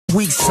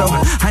weak, so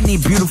I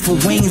need beautiful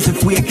wings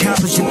if we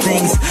accomplishing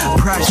things.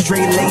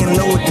 Prostrate, laying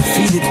low at the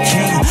feet of the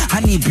king.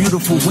 I need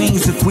beautiful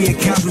wings if we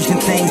accomplishing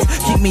things.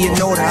 Keep me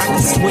in order, I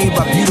can sway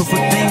by beautiful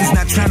things.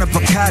 Not trying to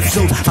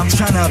Picasso, I'm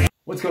trying to...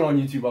 What's going on,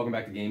 YouTube? Welcome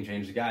back to Game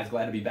Changers. Guys,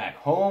 glad to be back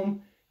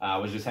home. I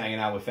was just hanging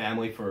out with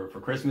family for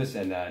Christmas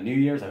and New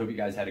Year's. I hope you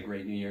guys had a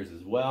great New Year's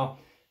as well.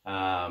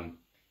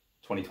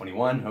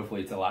 2021, hopefully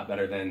it's a lot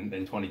better than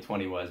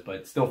 2020 was,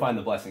 but still find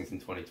the blessings in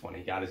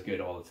 2020. God is good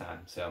all the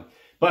time. So,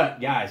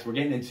 but guys, we're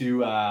getting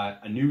into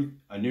a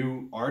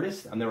new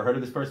artist. I've never heard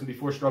of this person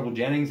before. Struggle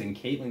Jennings and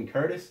Caitlynne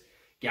Curtis.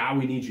 God,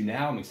 we need you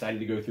now. I'm excited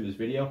to go through this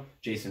video.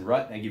 Jason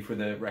Rutt, thank you for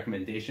the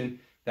recommendation.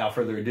 Without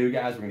further ado,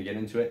 guys, we're gonna get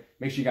into it.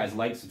 Make sure you guys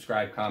like,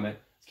 subscribe, comment.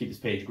 Let's keep this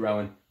page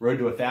growing. Road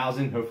to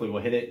 1,000. Hopefully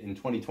we'll hit it in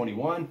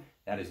 2021.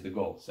 That is the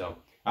goal. So,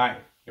 all right,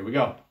 here we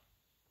go.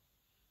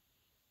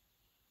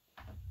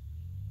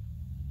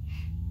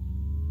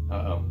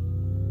 Uh-oh.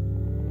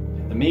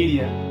 The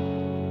media.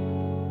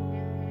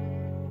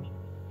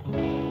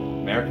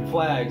 American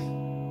flags.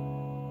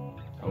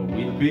 Oh,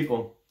 we the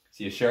people.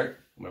 See a shirt?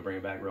 I'm gonna bring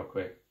it back real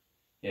quick.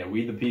 Yeah,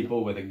 we the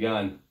people with a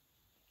gun.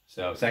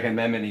 So Second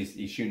Amendment,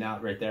 he's shooting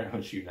out right there.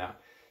 Oh, shooting out.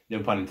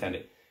 No pun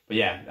intended. But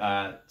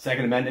yeah,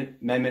 Second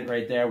Amendment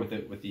right there with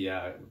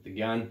the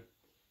gun.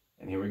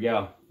 And here we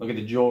go. Look at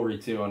the jewelry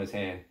too on his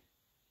hand.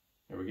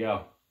 Here we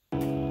go.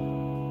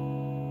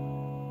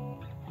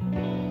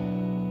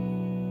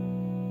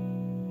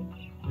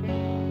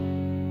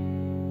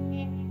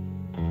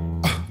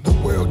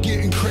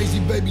 Getting crazy,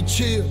 baby,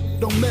 chill.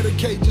 Don't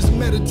medicate, just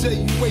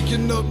meditate. You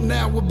waking up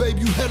now, well,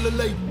 baby, you hella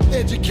late.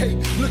 Educate,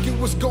 look at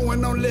what's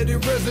going on, let it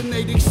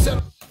resonate.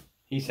 Accept.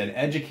 He said,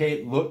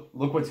 educate, look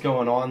what's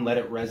going on, let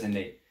it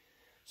resonate.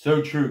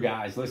 So true,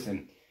 guys.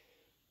 Listen,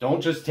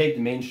 don't just take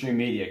the mainstream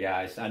media,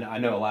 guys. I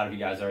know a lot of you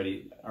guys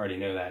already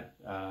know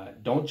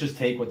that. Don't just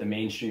take what the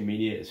mainstream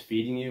media is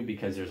feeding you,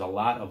 because there's a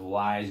lot of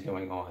lies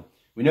going on.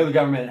 We know the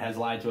government has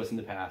lied to us in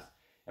the past,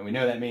 and we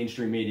know that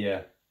mainstream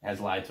media has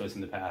lied to us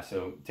in the past,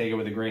 so take it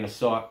with a grain of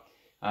salt.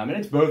 And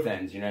it's both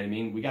ends, you know what I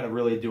mean? We got to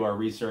really do our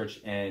research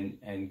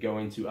and go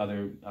into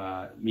other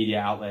media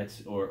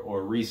outlets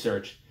or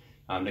research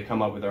to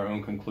come up with our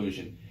own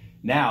conclusion.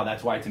 Now,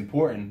 that's why it's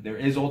important. There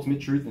is ultimate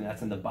truth, and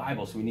that's in the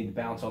Bible, so we need to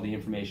bounce all the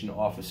information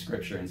off of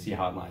Scripture and see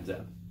how it lines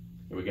up.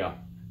 Here we go.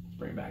 Let's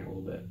bring it back a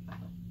little bit.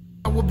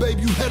 Well,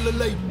 baby, you hella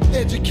late.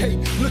 Educate,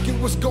 look at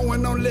what's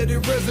going on, let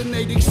it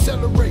resonate.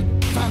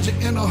 Accelerate, find your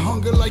inner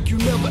hunger like you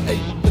never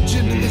ate.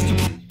 Agenda is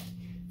to...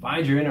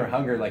 Find your inner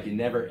hunger like you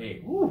never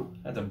ate. Woo,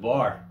 that's a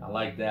bar. I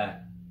like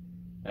that.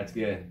 That's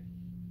good.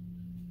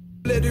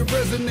 Let it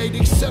resonate,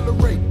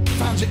 accelerate.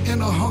 Find your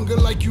inner hunger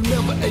like you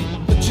never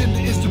ate. Agenda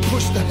is to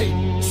push the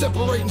hate.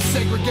 Separate and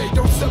segregate.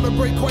 Don't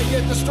celebrate quite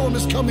yet. The storm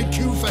is coming,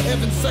 Q, for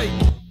heaven's sake.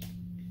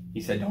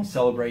 He said, don't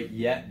celebrate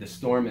yet. The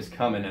storm is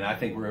coming. And I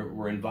think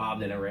we're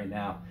involved in it right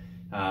now.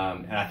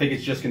 And I think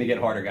it's just going to get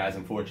harder, guys,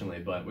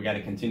 unfortunately. But we got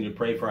to continue to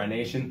pray for our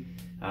nation.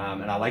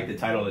 And I like the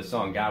title of this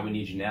song, God, We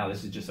Need You Now.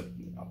 This is just a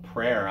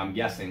prayer, I'm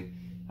guessing,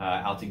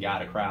 out to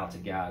God, a cry out to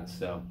God.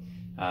 So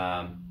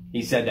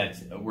he said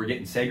that we're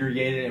getting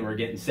segregated and we're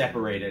getting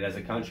separated as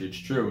a country. It's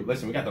true.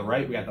 Listen, we got the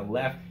right, we got the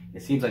left.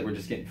 It seems like we're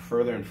just getting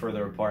further and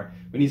further apart.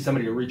 We need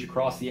somebody to reach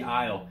across the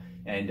aisle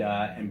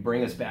and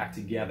bring us back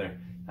together.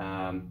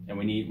 And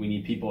we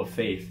need people of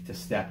faith to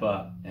step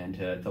up and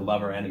to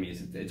love our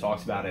enemies. It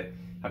talks about it,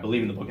 I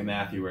believe, in the book of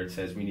Matthew, where it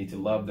says we need to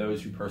love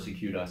those who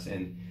persecute us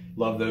and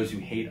love those who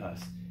hate us.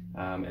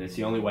 And it's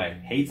the only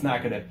way. Hate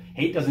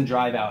doesn't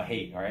drive out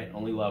hate, all right?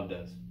 Only love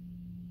does.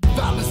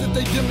 Violence that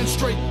they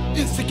demonstrate,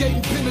 instigate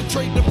and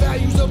penetrate the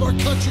values of our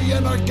country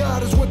and our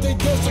God is what they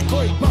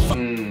desecrate.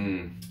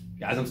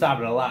 Guys, I'm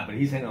stopping a lot, but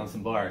he's hitting on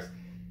some bars.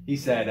 He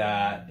said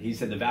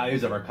the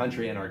values of our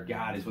country and our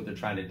God is what they're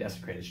trying to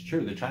desecrate. It's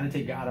true. They're trying to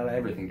take God out of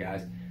everything,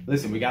 guys.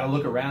 Listen, we got to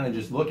look around and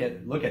just look at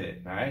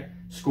it, all right?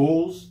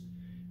 Schools,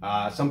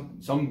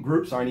 some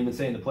groups aren't even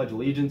saying the Pledge of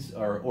Allegiance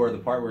or the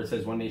part where it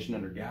says one nation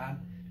under God.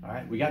 All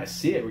right, we got to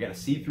see it. We got to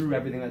see through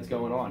everything that's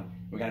going on.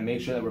 We got to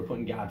make sure that we're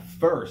putting God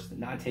first,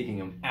 not taking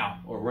him out,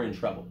 or we're in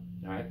trouble.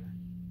 All right,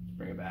 let's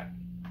bring it back.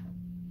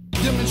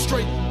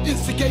 Demonstrate,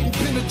 instigate, and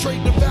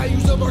penetrate the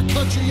values of our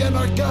country and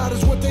our God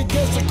is what they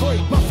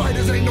desecrate. My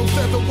fighters ain't no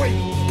featherweight,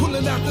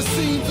 pulling out the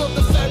seams of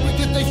the fabric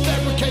that they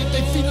fabricate.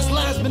 They feed us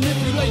lies,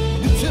 manipulate,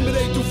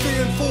 intimidate through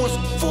fear and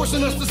force,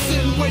 forcing us to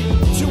sit and wait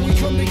till we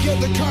come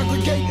together,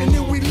 congregate, and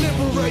then we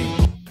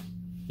liberate.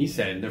 He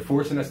said they're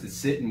forcing us to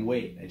sit and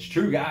wait. It's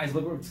true, guys.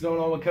 Look what's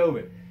going on with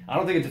COVID. I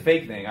don't think it's a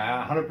fake thing.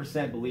 I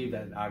 100% believe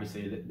that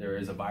obviously there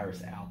is a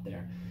virus out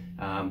there.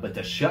 But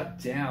to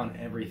shut down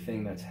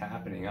everything that's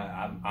happening,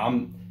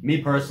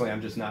 me personally,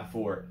 I'm just not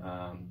for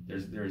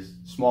it. There's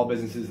small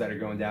businesses that are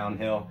going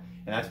downhill,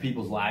 and that's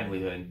people's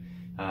livelihood.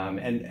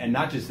 And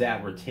not just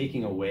that, we're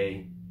taking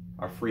away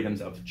our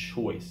freedoms of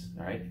choice.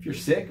 All right, if you're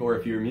sick or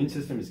if your immune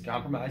system is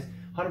compromised,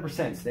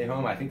 100% stay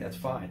home. I think that's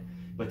fine.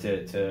 But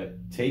to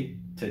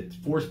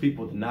force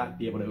people to not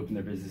be able to open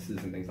their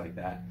businesses and things like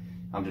that,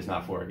 I'm just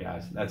not for it,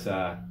 guys. That's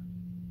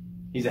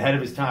he's ahead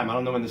of his time. I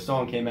don't know when the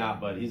song came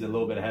out, but he's a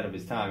little bit ahead of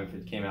his time if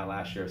it came out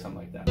last year or something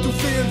like that. Through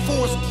fear and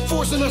force,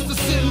 forcing us to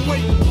sit and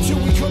wait till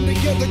we come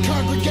together,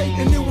 congregate,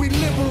 and then we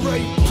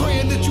liberate.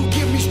 Praying that you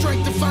give me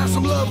strength to find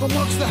some love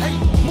amongst the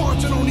hate.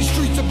 Marching on these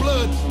streets of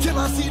blood till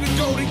I see the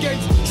golden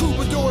gates.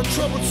 Troubadour,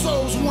 troubled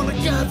souls, one of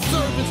God's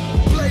servants.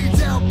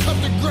 Blades out, cut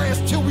the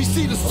grass till we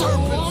see the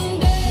serpents.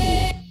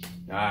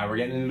 All right, we're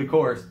getting into the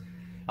chorus.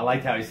 I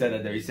liked how he said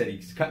that there. He said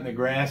he's cutting the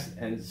grass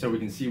and so we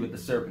can see what the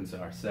serpents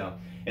are. So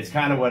it's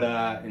kind of what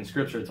in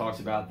scripture it talks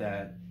about,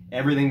 that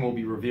everything will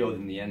be revealed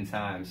in the end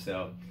times.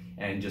 So,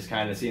 and just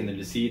kind of seeing the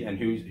deceit and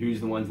who's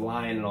the ones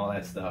lying and all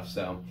that stuff.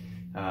 So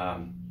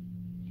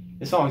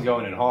this song's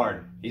going in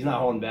hard. He's not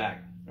holding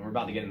back. And we're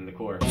about to get into the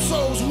chorus.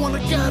 Souls, one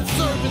of God's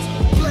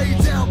servants.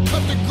 Blades out,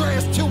 cut the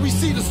grass till we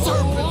see the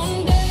serpents.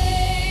 One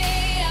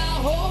day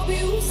I hope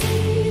you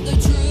see the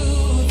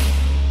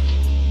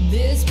truth.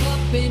 This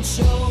puppet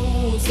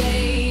show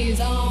stays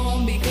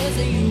on because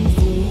of you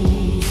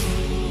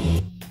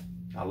fools.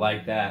 I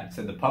like that.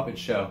 So the puppet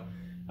show.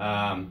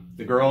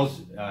 The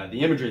girls, the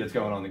imagery that's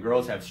going on, the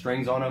girls have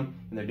strings on them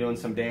and they're doing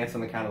some dance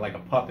on the kind of like a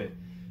puppet.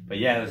 But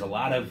yeah, there's a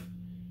lot of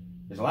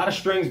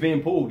strings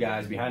being pulled,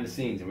 guys, behind the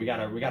scenes, and we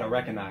gotta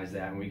recognize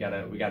that, and we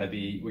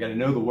gotta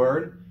know the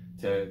word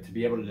to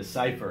be able to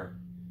decipher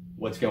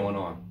what's going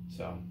on.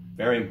 So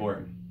very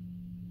important.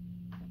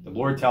 The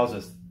Lord tells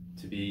us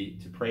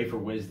to pray for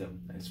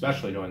wisdom,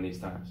 especially during these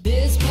times.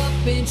 This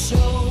puppet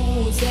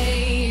show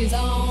stays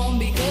on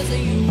because of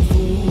you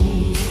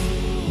fools.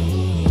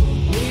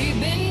 We've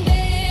been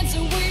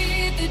dancing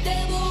with the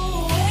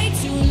devil way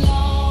too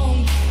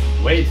long.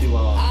 Way too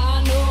long.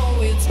 I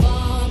know it's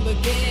fun,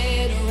 but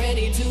get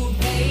ready to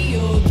pay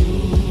your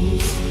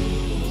dues.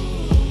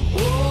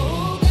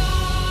 Oh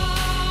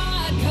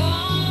God,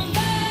 come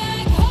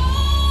back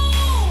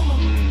home.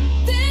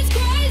 This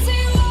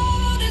crazy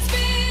world is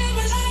filled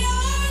with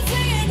liars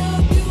and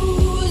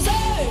abusers.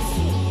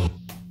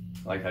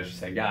 I like how she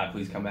said, God,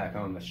 please come back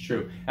home. That's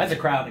true. That's a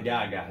cry out to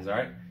God, guys, all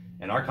right?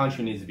 And our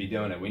country needs to be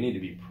doing it. We need to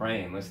be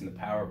praying. Listen, the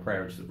power of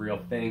prayer is a real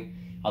thing.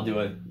 I'll do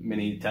a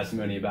mini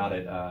testimony about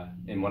it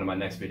in one of my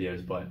next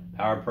videos. But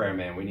power of prayer,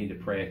 man, we need to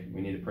pray.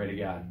 We need to pray to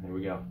God. Here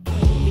we go.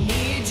 We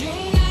need you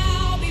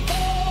now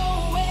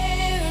before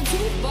we're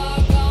too far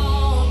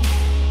gone.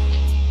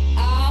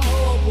 I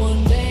hope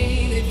one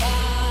day they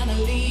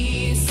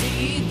finally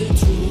see the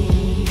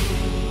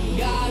truth.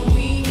 God,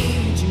 we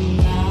need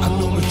you now. I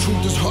know the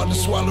truth is hard to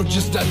swallow,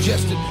 just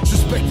digest it.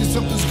 Suspected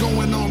something's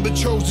going on, but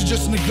chose to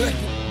just neglect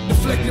it.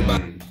 Deflected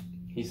by...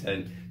 He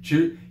said,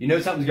 you know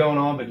something's going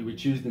on, but we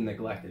choose to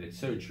neglect it. It's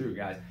so true,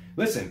 guys.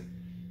 Listen,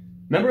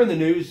 remember in the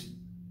news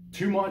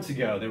 2 months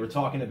ago, they were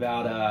talking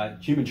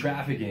about human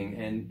trafficking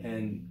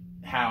and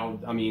how,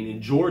 I mean,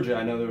 in Georgia,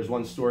 I know there was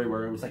one story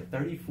where it was like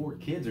 34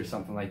 kids or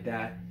something like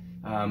that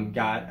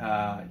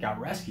got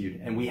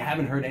rescued. And we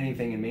haven't heard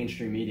anything in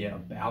mainstream media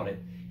about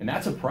it. And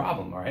that's a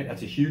problem, all right?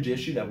 That's a huge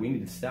issue that we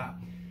need to stop.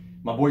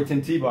 My boy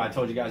Tim Tebow, I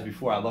told you guys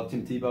before, I love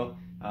Tim Tebow.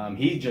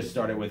 He just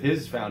started with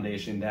his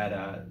foundation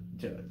that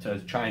to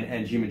try and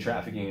end human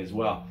trafficking as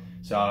well.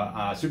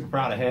 So super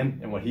proud of him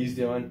and what he's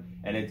doing.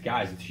 And it's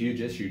a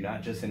huge issue,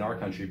 not just in our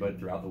country, but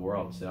throughout the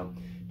world. So,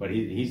 but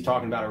he's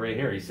talking about it right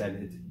here. He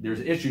said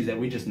there's issues that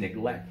we just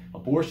neglect.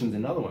 Abortion's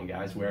another one,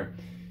 guys, where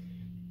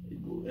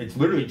it's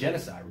literally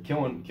genocide. We're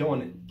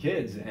killing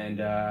kids, and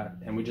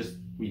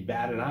we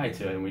bat an eye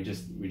to it, and we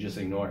just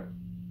ignore it.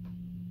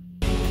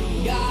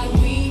 God,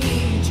 we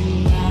need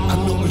you now. I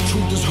know the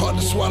truth is hard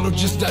to swallow,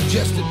 just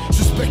digest it.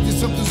 Suspected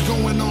something's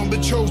going on,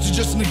 but chose to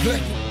just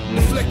neglect it.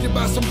 Deflected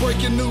by some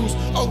breaking news,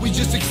 or we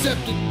just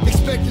accept it.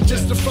 Expected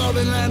just to fall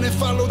in line and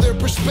follow their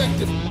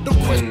perspective.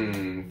 Don't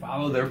question.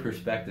 Follow their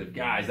perspective.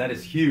 Guys, that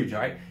is huge,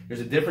 all right?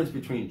 There's a difference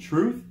between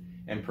truth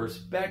and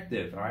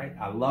perspective, all right?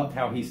 I loved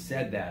how he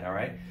said that, all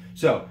right?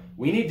 So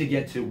we need to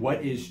get to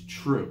what is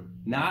true,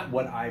 not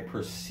what I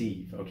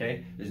perceive,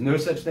 okay? There's no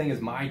such thing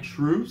as my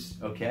truths,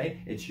 okay?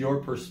 It's your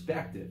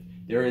perspective.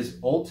 There is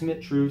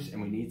ultimate truths,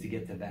 and we need to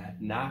get to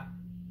that, not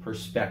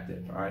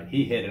perspective, all right?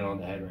 He hit it on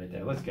the head right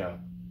there. Let's go.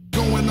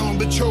 Going on,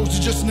 but chose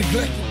to just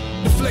neglect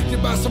it.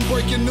 Deflected by some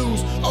breaking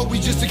news, or we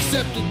just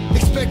accept it.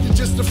 Expected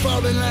just to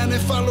fall in line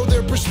and follow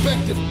their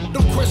perspective.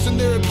 Don't question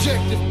their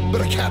objective,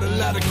 but I got a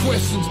lot of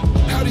questions.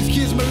 How these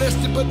kids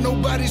molested, but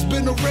nobody's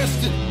been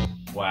arrested.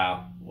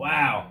 Wow.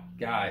 Wow.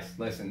 Guys,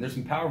 listen, there's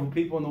some powerful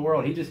people in the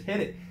world. He just hit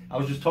it. I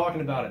was just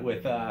talking about it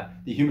with the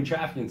human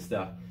trafficking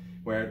stuff,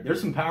 where there's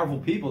some powerful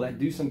people that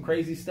do some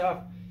crazy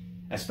stuff,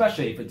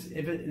 especially if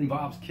it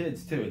involves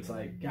kids too. It's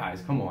like,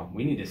 guys, come on.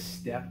 We need to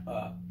step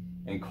up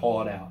and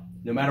call it out.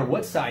 No matter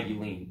what side you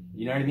lean,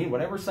 you know what I mean?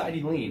 Whatever side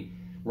you lean,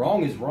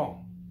 wrong is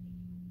wrong.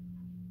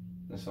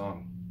 The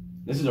song.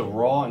 This is a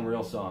raw and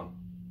real song.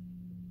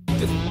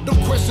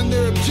 Don't question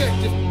their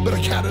objective, but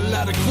I got a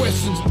lot of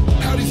questions.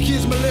 How these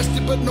kids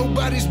molested, but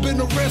nobody's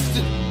been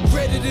arrested.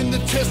 Read it in the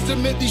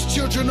testament, these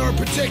children are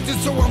protected.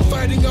 So I'm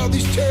fighting all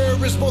these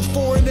terrorists, both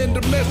foreign and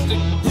domestic.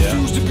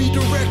 Refuse to be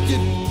directed,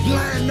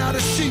 blind, not a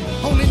sheep.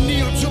 Only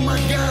kneel to my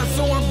God,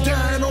 so I'm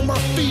dying on my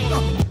feet.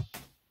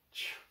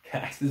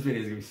 Guys, this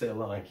video is going to be so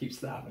long. I keep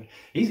stopping.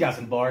 He's got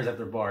some bars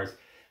after bars.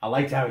 I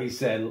liked how he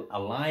said, a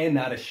lion,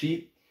 not a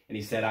sheep. And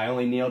he said, I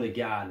only kneel to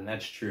God. And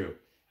that's true.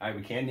 All right,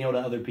 we can't kneel to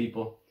other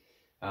people.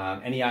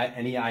 Any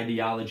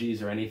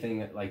ideologies or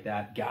anything like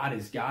that. God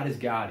is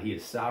God. He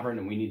is sovereign,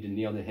 and we need to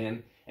kneel to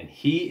him. And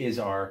he is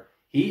our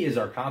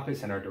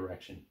compass and our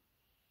direction.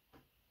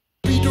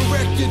 Be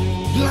directed,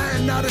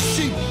 lion, not a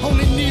sheep.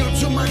 Only kneel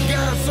to my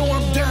God, so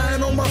I'm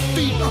dying on my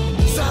feet.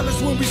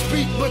 Silence when we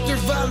speak, but there's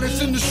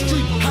violence in the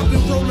street. I've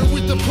been rolling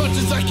with the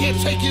punches, I can't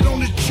take it on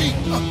the cheek.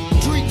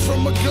 Drink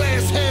from a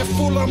glass half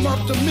full, I'm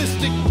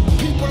optimistic.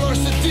 People are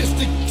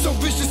sadistic, so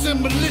vicious and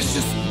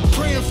malicious.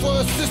 Praying for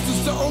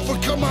assistance to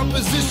overcome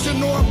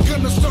opposition, or I'm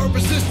gonna start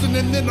resisting,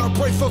 and then I'll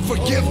pray for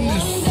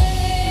forgiveness.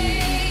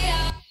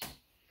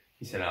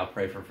 He said, I'll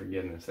pray for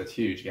forgiveness. That's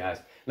huge,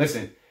 guys.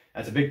 Listen,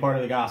 that's a big part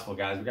of the gospel,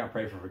 guys. We got to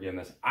pray for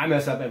forgiveness. I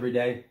mess up every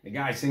day. The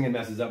guy singing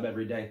messes up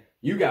every day.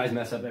 You guys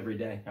mess up every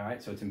day, all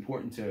right? So it's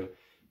important to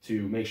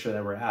make sure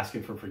that we're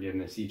asking for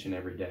forgiveness each and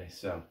every day.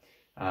 So,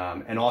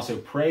 and also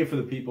pray for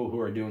the people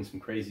who are doing some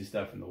crazy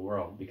stuff in the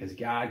world, because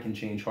God can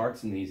change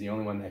hearts, and he's the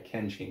only one that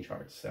can change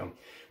hearts. So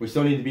we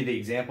still need to be the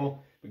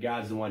example, but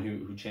God's the one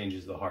who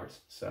changes the hearts.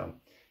 So,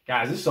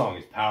 guys, this song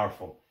is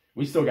powerful.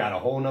 We still got a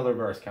whole nother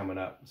verse coming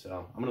up,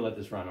 so I'm going to let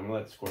this run. I'm going to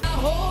let this score. I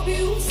hope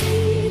you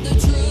see the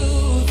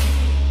truth.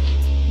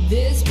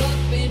 This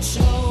puppet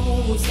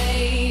show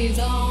stays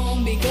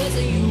on because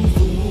of you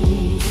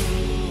fools.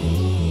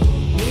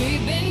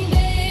 We've been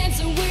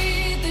dancing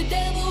with the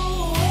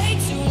devil way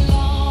too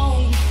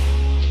long.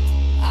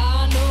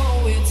 I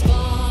know it's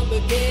fun,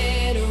 but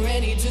get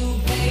ready to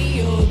pay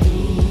your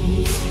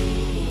dues.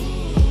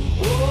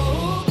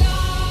 Oh,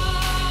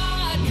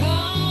 God,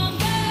 come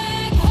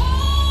back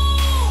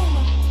home.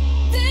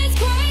 This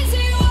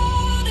crazy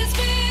world is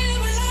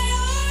filled with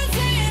liars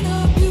and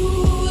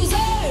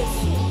abusers.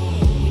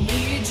 We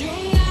need you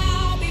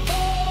now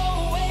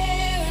before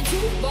we're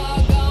too far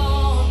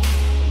gone.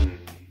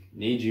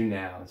 Need you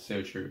now. It's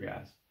so true,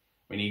 guys.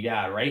 We need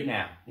God right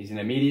now. He's an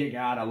immediate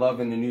God. I love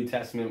in the New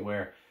Testament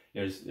where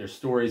there's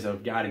stories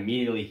of God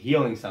immediately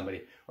healing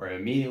somebody or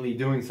immediately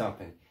doing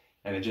something.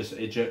 And it just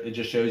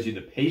shows you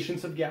the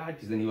patience of God,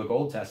 because then you look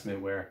Old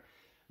Testament where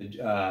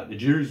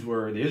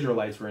the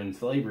Israelites were in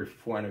slavery for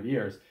 400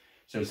 years.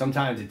 So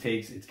sometimes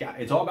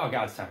it's all about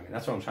God's timing.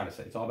 That's what I'm trying to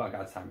say. It's all about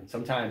God's timing.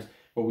 Sometimes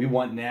what we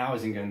want now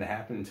isn't going to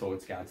happen until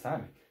it's God's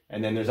timing.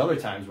 And then there's other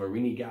times where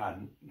we need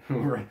God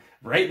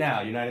right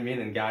now, you know what I mean?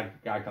 And God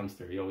comes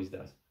through. He always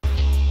does.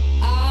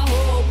 I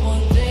hope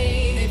one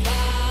day they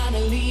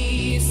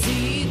finally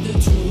see the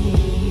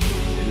truth.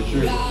 See the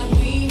truth. God,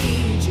 we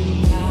need you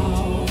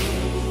now.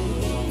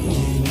 We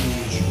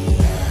need you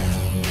now.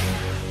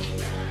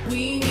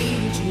 We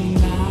need you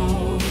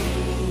now.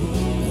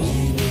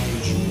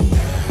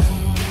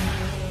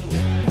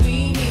 We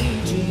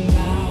need you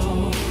now.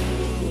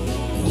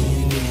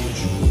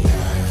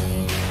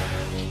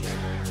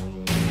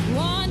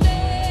 One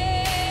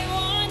day,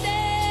 one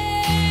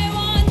day,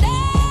 one day.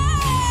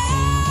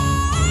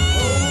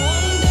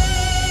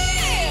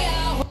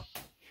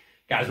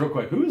 Guys, real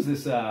quick, who's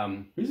this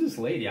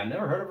lady? I've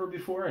never heard of her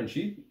before, and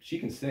she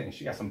can sing.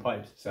 She got some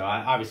pipes. So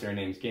obviously her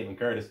name is Caitlynne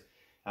Curtis.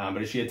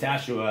 But is she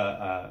attached to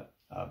a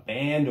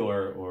band,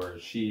 or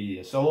is she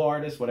a solo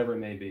artist, whatever it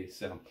may be?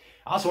 So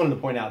I also wanted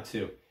to point out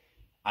too,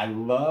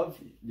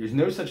 there's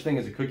no such thing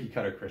as a cookie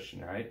cutter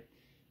Christian, all right?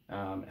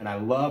 And I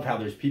love how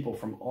there's people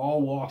from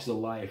all walks of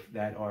life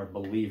that are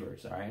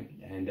believers, all right?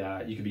 And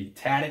you could be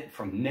tatted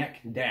from neck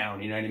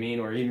down, you know what I mean?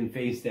 Or even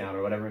face down,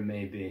 or whatever it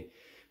may be.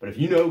 But if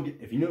you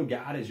know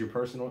God as your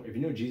personal, if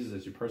you know Jesus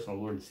as your personal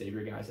Lord and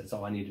Savior, guys, that's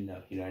all I need to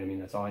know. You know what I mean?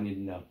 That's all I need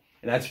to know.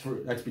 And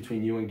that's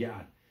between you and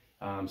God.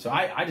 So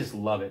I just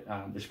love it.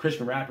 There's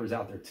Christian rappers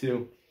out there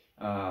too.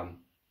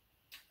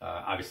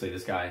 Obviously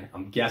this guy,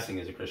 I'm guessing,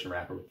 is a Christian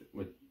rapper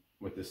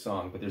with this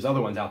song, but there's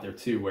other ones out there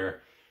too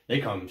where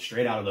they come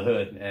straight out of the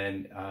hood,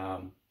 and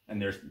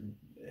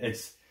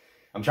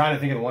I'm trying to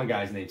think of the one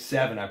guy's name,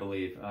 Seven, I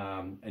believe.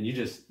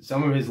 And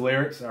some of his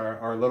lyrics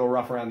are a little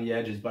rough around the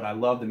edges, but I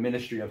love the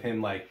ministry of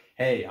him. Like,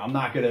 hey, I'm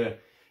not gonna,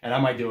 and I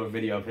might do a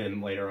video of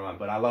him later on,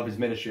 but I love his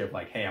ministry of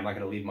like, hey, I'm not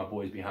gonna leave my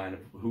boys behind,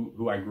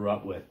 who I grew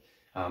up with.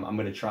 I'm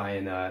gonna try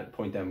and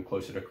point them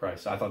closer to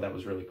Christ. So I thought that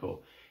was really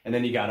cool. And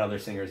then you got other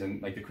singers and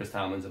like the Chris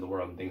Tomlins of the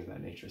world and things of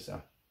that nature. So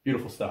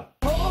beautiful stuff.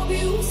 Hope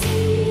you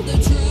see the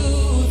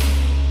truth.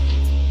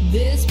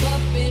 This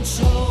puppet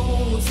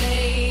show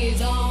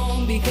stays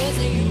on because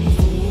of you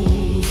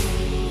fools.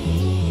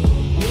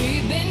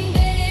 We've been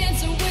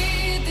dancing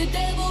with the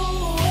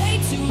devil way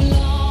too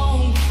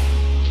long.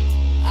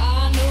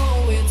 I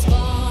know it's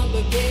fun,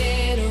 but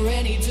get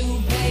ready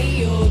to pay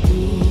your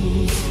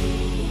dues.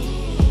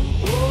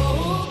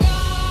 Oh,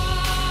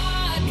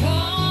 God,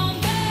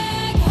 come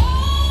back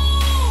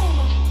home.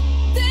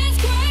 This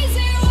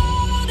crazy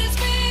world is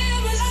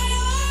filled with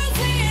liars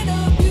and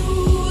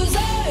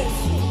abusers.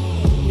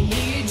 We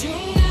need you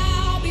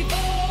now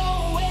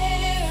before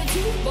we're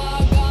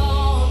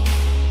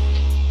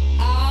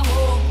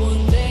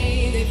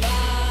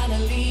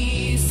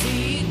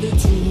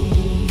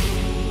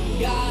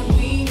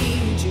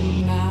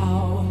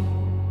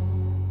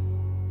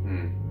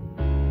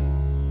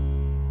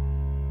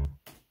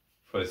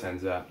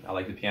lines up. I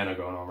like the piano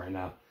going on right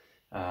now.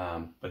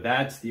 But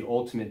that's the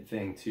ultimate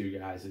thing too,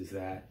 guys, is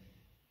that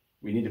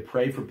we need to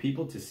pray for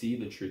people to see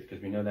the truth,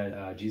 because we know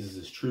that Jesus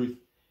is truth,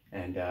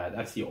 and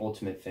that's the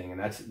ultimate thing. And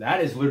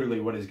that is literally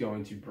what is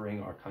going to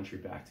bring our country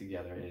back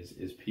together,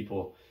 is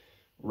people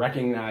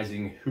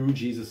recognizing who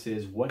Jesus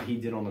is, what he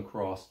did on the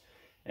cross,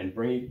 and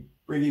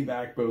bringing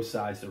back both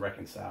sides to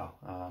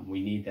reconcile.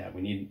 We need that.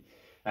 We need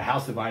a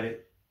house divided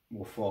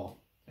will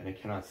fall, and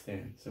it cannot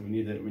stand. So we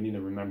need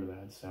to remember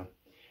that. So,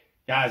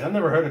 guys, I've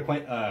never heard of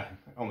I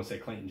almost say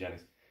Caitlynne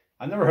Jennings.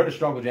 I've never heard of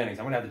Struggle Jennings.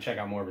 I'm gonna have to check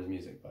out more of his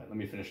music, but let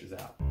me finish this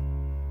out.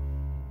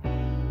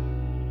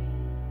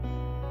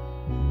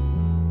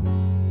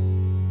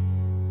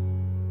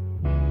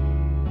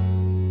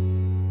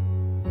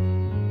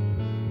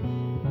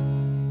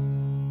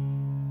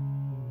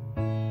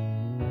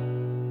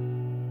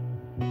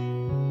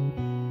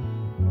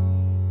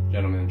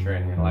 Gentleman in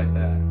Training, I like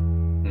that.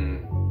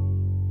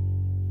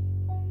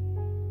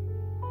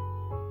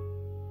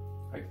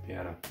 Like the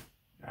piano.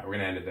 All right, we're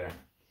gonna end it there.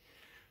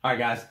 All right,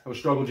 guys, that was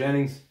Struggle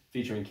Jennings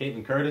featuring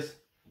Caitlynne Curtis.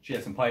 She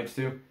has some pipes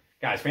too.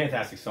 Guys,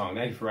 fantastic song.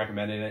 Thank you for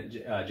recommending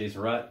it,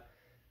 Jason Rutt.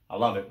 I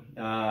love it.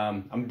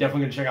 I'm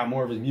definitely gonna check out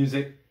more of his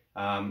music.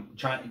 Try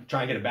and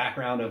get a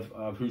background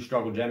of who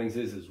Struggle Jennings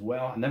is as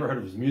well. I've never heard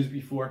of his music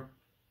before.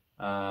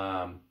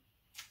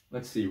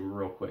 Let's see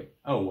real quick.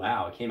 Oh,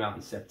 wow. It came out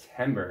in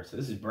September. So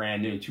this is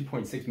brand new.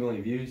 2.6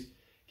 million views.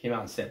 Came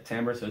out in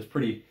September. So it's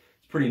pretty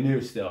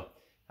new still.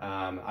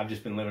 I've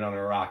just been living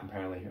under a rock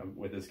apparently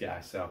with this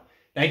guy. So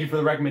thank you for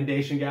the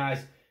recommendation,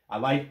 guys. I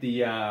liked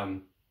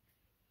the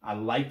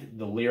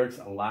lyrics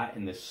a lot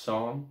in this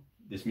song.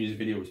 This music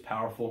video was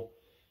powerful.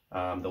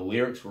 The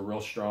lyrics were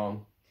real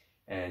strong.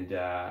 And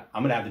I'm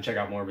going to have to check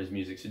out more of his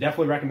music. So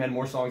definitely recommend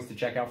more songs to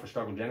check out for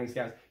Struggle Jennings,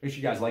 guys. Make sure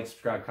you guys like,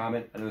 subscribe,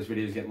 comment. I know this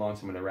video is getting long,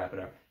 so I'm going to wrap it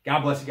up.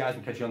 God bless you guys.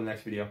 We'll catch you on the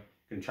next video.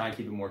 Going to try and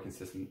keep it more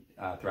consistent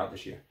throughout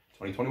this year.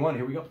 2021,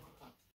 here we go.